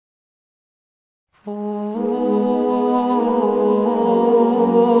नहमदुहु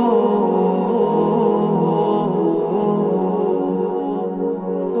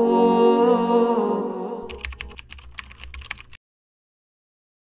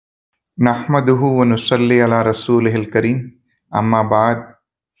व नुसल्ली अला रसूलिहिल करीम अम्मा बाद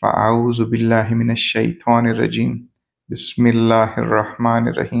फ़अऊज़ु बिल्लाहि मिनश शैतानिर रजीम बिस्मिल्लाहिर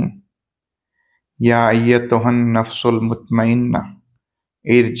रहमानिर रहीम या अय्यतुहन नफ्सुल मुतमइन्ना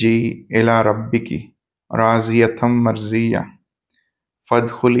इरजी इला रब्बिकी राज़ियतम मर्ज़िया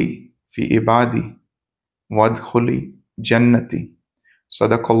फ़दख़ुली फ़ी इबादी वदख़ुली जन्नती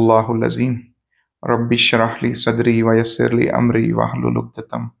सदक़ल्लाहुल अज़ीम रब्बिश्रह ली सदरी व यस्सिर ली अमरी वहलुल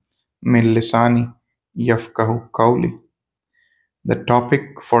उक़दतम min lisani yafqahu qawli. The topic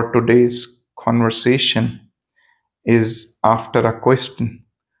for today's conversation is after a question.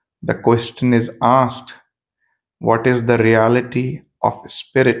 The question is asked, what is the reality of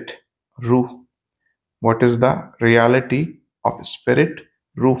spirit, Rooh? What is the reality of spirit,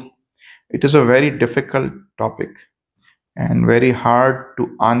 Rooh? It is a very difficult topic and very hard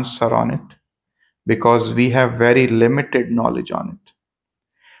to answer on it because we have very limited knowledge on it.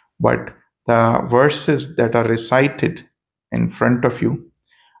 But the verses that are recited in front of you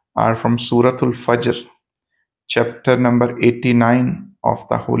are from Surah Al-Fajr, chapter number 89 of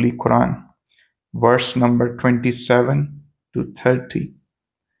the Holy Quran, verse number 27 to 30.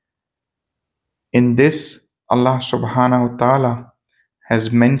 In this, Allah subhanahu wa ta'ala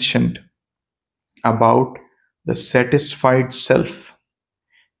has mentioned about the satisfied self.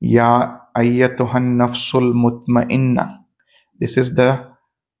 Ya ayyatuhan nafsul mutma'inna.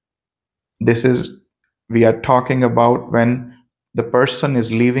 We are talking about when the person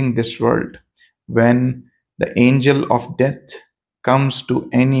is leaving this world, when the angel of death comes to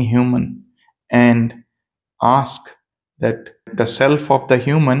any human and asks that the self of the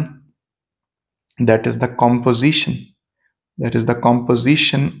human, that is the composition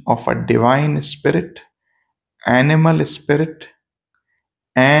of a divine spirit, animal spirit,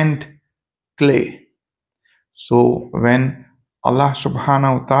 and clay. So when Allah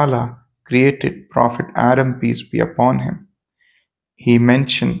subhanahu wa ta'ala created Prophet Adam, peace be upon him, he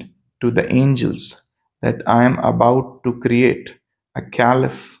mentioned to the angels that I am about to create a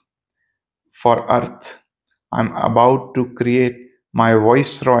caliph for earth. I'm about to create my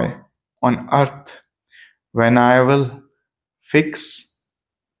viceroy on earth. When I will fix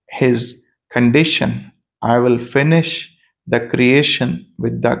his condition, I will finish the creation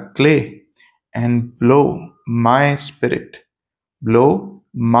with the clay and blow my spirit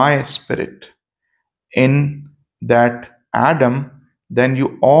in that Adam, then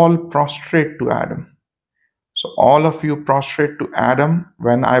you all prostrate to Adam. So all of you prostrate to Adam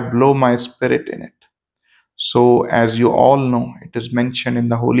when I blow my spirit in it. So as you all know, it is mentioned in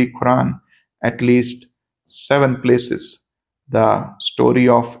the Holy Quran at least 7 places, the story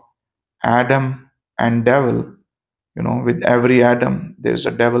of Adam and devil. With every Adam, there is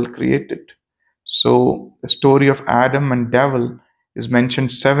a devil created. So the story of Adam and devil is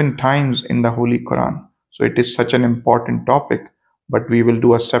mentioned 7 times in the Holy Quran. So it is such an important topic, but we will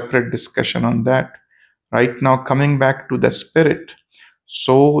do a separate discussion on that. Right now, coming back to the spirit.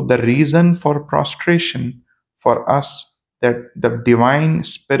 So the reason for prostration for us, that the divine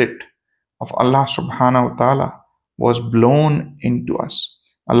spirit of Allah subhanahu wa ta'ala was blown into us.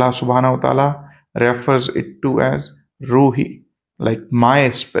 Allah subhanahu wa ta'ala refers it to as Ruhi, like my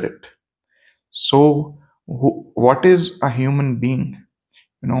spirit. So what is a human being?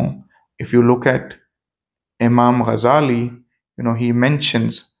 If you look at Imam Ghazali, he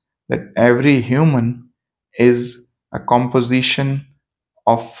mentions that every human is a composition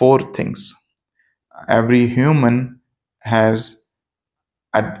of 4 things. Every human has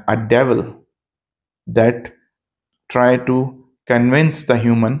a devil that try to convince the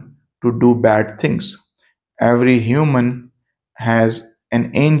human to do bad things. Every human has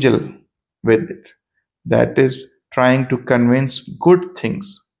an angel with it that is trying to convince good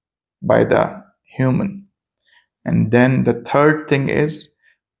things by the human. And then the third thing is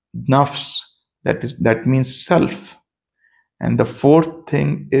nafs, that means self. And the fourth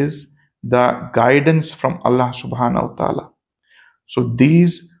thing is the guidance from Allah subhanahu wa ta'ala. So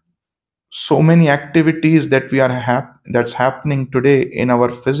these so many activities that that's happening today in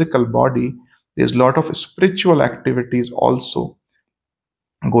our physical body, there's a lot of spiritual activities also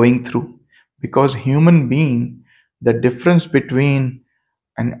going through. Because human being, the difference between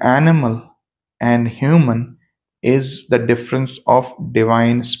an animal and human is the difference of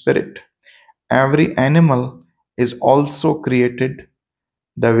divine spirit. Every animal is also created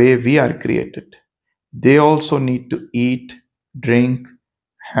the way we are created. They also need to eat, drink,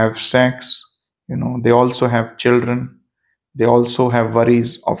 have sex, They also have children. They also have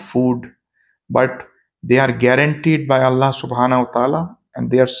worries of food, but they are guaranteed by Allah subhanahu wa ta'ala and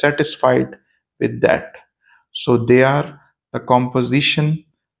they are satisfied with that. So they are the composition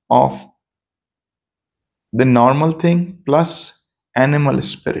of the normal thing plus animal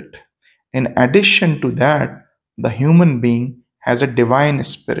spirit. In addition to that, the human being has a divine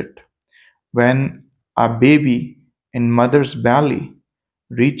spirit. When a baby in mother's belly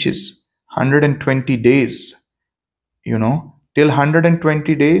reaches 120 days, till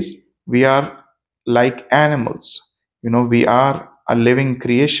 120 days, we are like animals. We are a living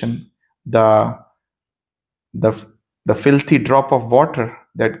creation. The the the filthy drop of water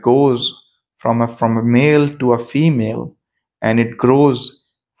that goes from a male to a female, and it grows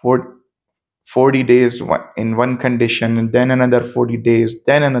for 40 days in one condition, and then another 40 days,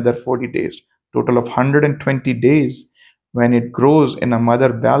 then another 40 days, total of 120 days. When it grows in a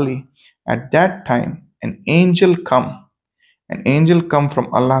mother belly, at that time an angel come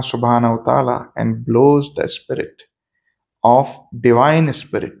from Allah subhanahu wa ta'ala and blows the spirit of divine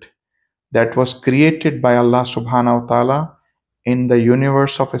spirit that was created by Allah subhanahu wa ta'ala in the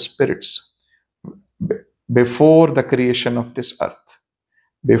universe of spirits before the creation of this earth,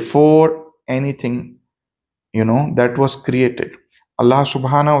 before anything that was created. Allah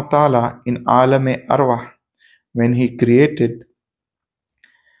subhanahu wa ta'ala in Alam-e Arwah, when he created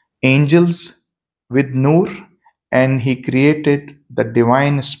angels with Nur, and he created the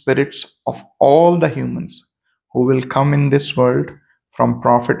divine spirits of all the humans who will come in this world, from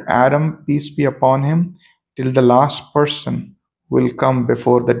Prophet Adam, peace be upon him, till the last person will come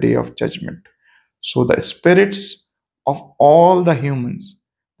before the day of judgment. So the spirits of all the humans,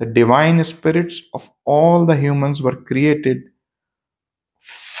 the divine spirits of all the humans were created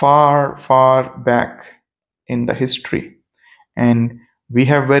far, far back in the history. And we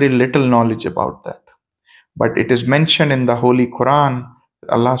have very little knowledge about that. But it is mentioned in the Holy Quran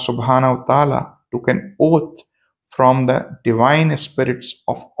that Allah subhanahu wa ta'ala took an oath from the divine spirits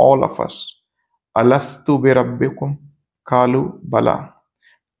of all of us. Alastu bi rabbikum kalu bala.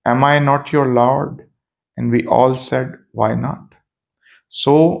 Am I not your Lord? And we all said, why not?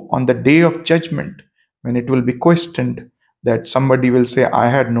 So on the day of judgment, when it will be questioned, that somebody will say, I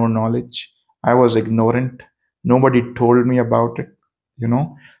had no knowledge, I was ignorant, nobody told me about it.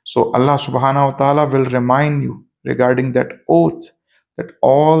 So Allah subhanahu wa ta'ala will remind you regarding that oath that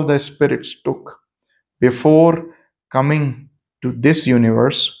all the spirits took before coming to this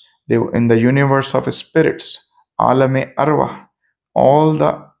universe. They were in the universe of spirits, Alam-e Arwah. All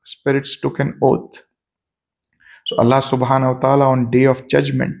the spirits took an oath. So Allah subhanahu wa ta'ala on day of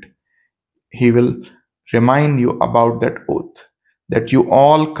judgment, he will remind you about that oath, that you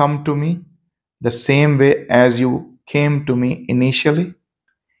all come to me the same way as you came to me initially.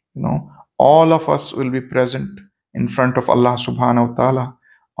 All of us will be present in front of Allah subhanahu wa ta'ala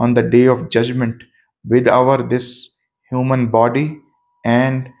on the day of judgment with our this human body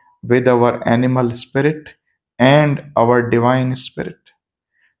and with our animal spirit and our divine spirit.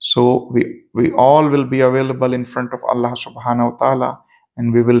 So we all will be available in front of Allah subhanahu wa ta'ala,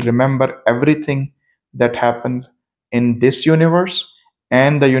 and we will remember everything that happened in this universe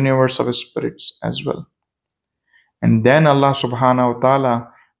and the universe of spirits as well. And then Allah subhanahu wa ta'ala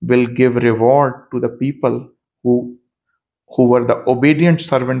will give reward to the people who were the obedient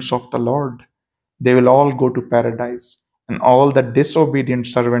servants of the Lord. They will all go to paradise, and all the disobedient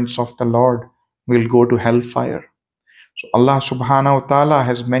servants of the Lord will go to hellfire. So Allah subhanahu wa ta'ala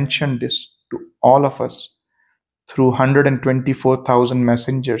has mentioned this to all of us through 124,000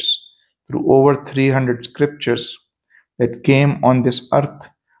 messengers, through over 300 scriptures that came on this earth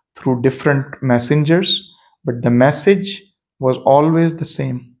through different messengers. But the message was always the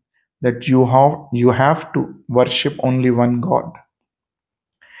same, that you have to worship only one God.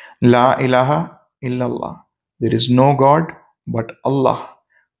 La ilaha illallah. There is no God but Allah.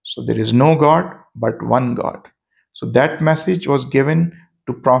 So there is no God but one God. So that message was given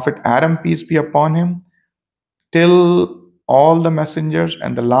to Prophet Adam, peace be upon him, till all the messengers,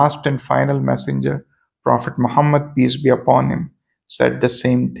 and the last and final messenger, Prophet Muhammad, peace be upon him, said the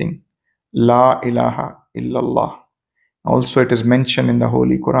same thing. La ilaha illallah. Also it is mentioned in the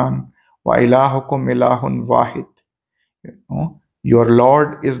Holy Quran, wa ilahukum ilahun wahid. Your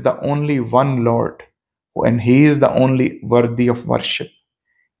Lord is the only one Lord, and he is the only worthy of worship.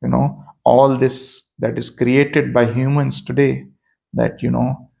 All this that is created by humans today, that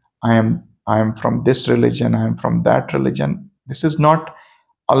I am from this religion, I am from that religion. This is not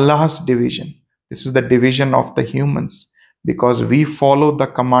Allah's division. This is the division of the humans, because we follow the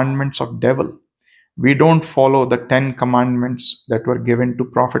commandments of devil. We don't follow the 10 commandments that were given to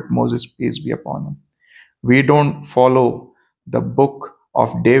Prophet Moses, peace be upon him. We don't follow the book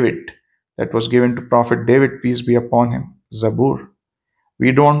of David that was given to Prophet David, peace be upon him, Zabur.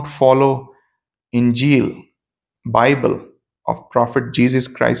 We don't follow Injil, Bible of Prophet Jesus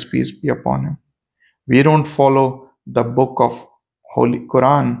Christ, peace be upon him. We don't follow the book of Holy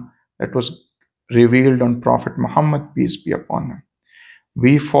Quran that was revealed on Prophet Muhammad, peace be upon him.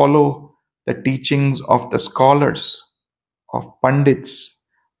 We follow the teachings of the scholars, of pandits,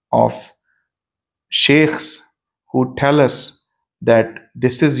 of sheikhs who tell us that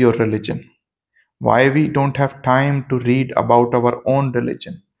this is your religion. Why we don't have time to read about our own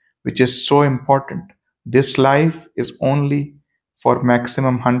religion, which is so important. This life is only for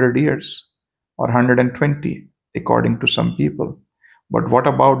maximum 100 years or 120, according to some people. But what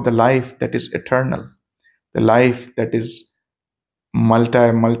about the life that is eternal? The life that is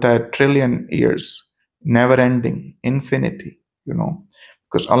multi-trillion years, never ending, infinity,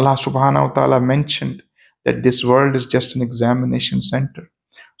 because Allah subhanahu wa ta'ala mentioned that this world is just an examination center.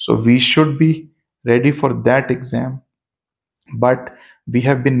 So we should be ready for that exam. But we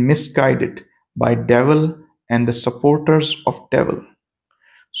have been misguided by devil and the supporters of devil.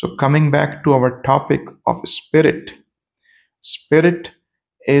 So coming back to our topic of spirit, spirit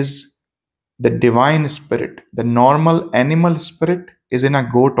is the divine spirit. The normal animal spirit is in a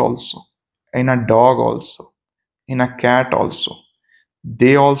goat also, in a dog also, in a cat also.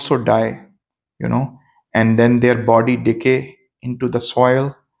 They also die, and then their body decay into the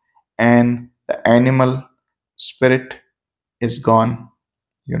soil, and the animal spirit is gone.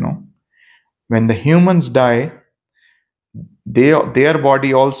 When the humans die, their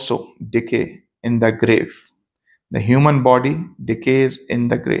body also decay in the grave. The human body decays in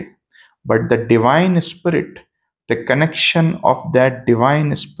the grave. But the divine spirit, the connection of that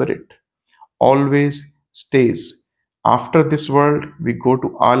divine spirit always stays. After this world, we go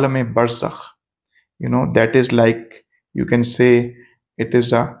to Alam-e Barzakh. That is like, you can say, it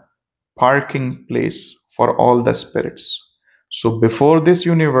is a parking place for all the spirits. So before this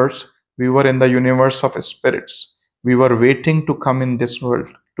universe, we were in the universe of spirits. We were waiting to come in this world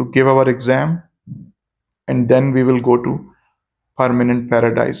to give our exam, and then we will go to permanent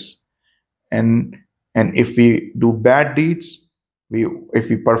paradise. And if we do bad deeds, if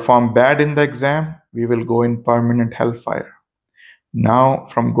we perform bad in the exam, we will go in permanent hellfire. Now,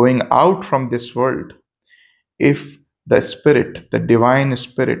 from going out from this world, if the spirit, the divine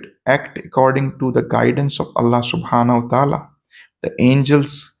spirit, act according to the guidance of Allah subhanahu wa ta'ala, the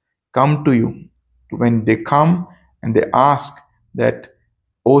angels come to you. When they come and they ask that,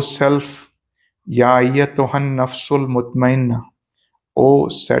 O self, Ya ayyatuhan nafsul mutmainna, O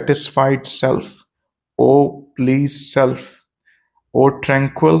satisfied self, O pleased self, O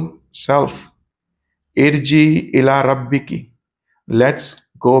tranquil self, irji ila rabbiki, let's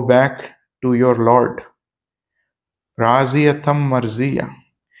go back to your Lord. Raziyatam marziya,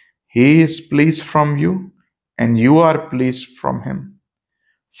 He is pleased from you and you are pleased from Him.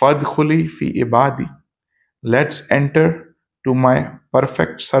 Fadkhuli fi ibadi, let's enter to my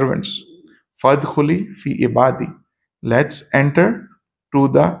perfect servants. Fadkhuli fi ibadi, let's enter to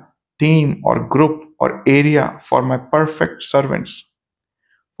the team or group or area for my perfect servants.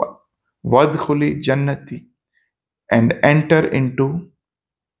 Wadkhuli jannati, and enter into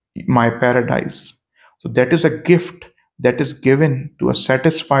my paradise. So that is a gift that is given to a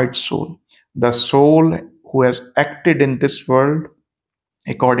satisfied soul. The soul who has acted in this world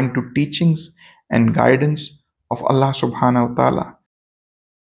according to teachings and guidance of Allah subhanahu wa ta'ala.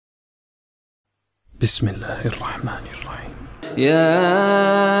 Bismillahirrahmanirrahim. يا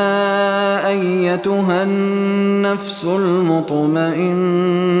أيتها النفس المطمئنة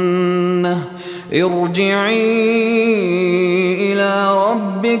ارجعي إلى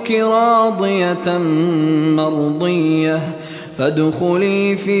ربك راضية مرضية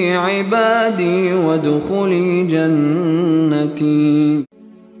فادخلي في عبادي وادخلي جنتي.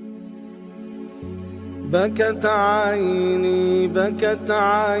 بكت عيني بكت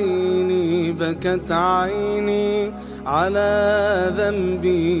عيني بكت عيني على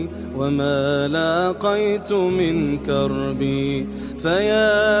ذنبي وما لاقيت من كربي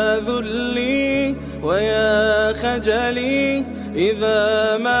فيا ذلي ويا خجلي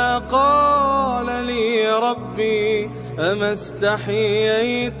إذا ما قال لي ربي أما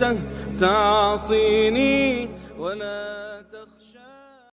استحييته تعصيني ولا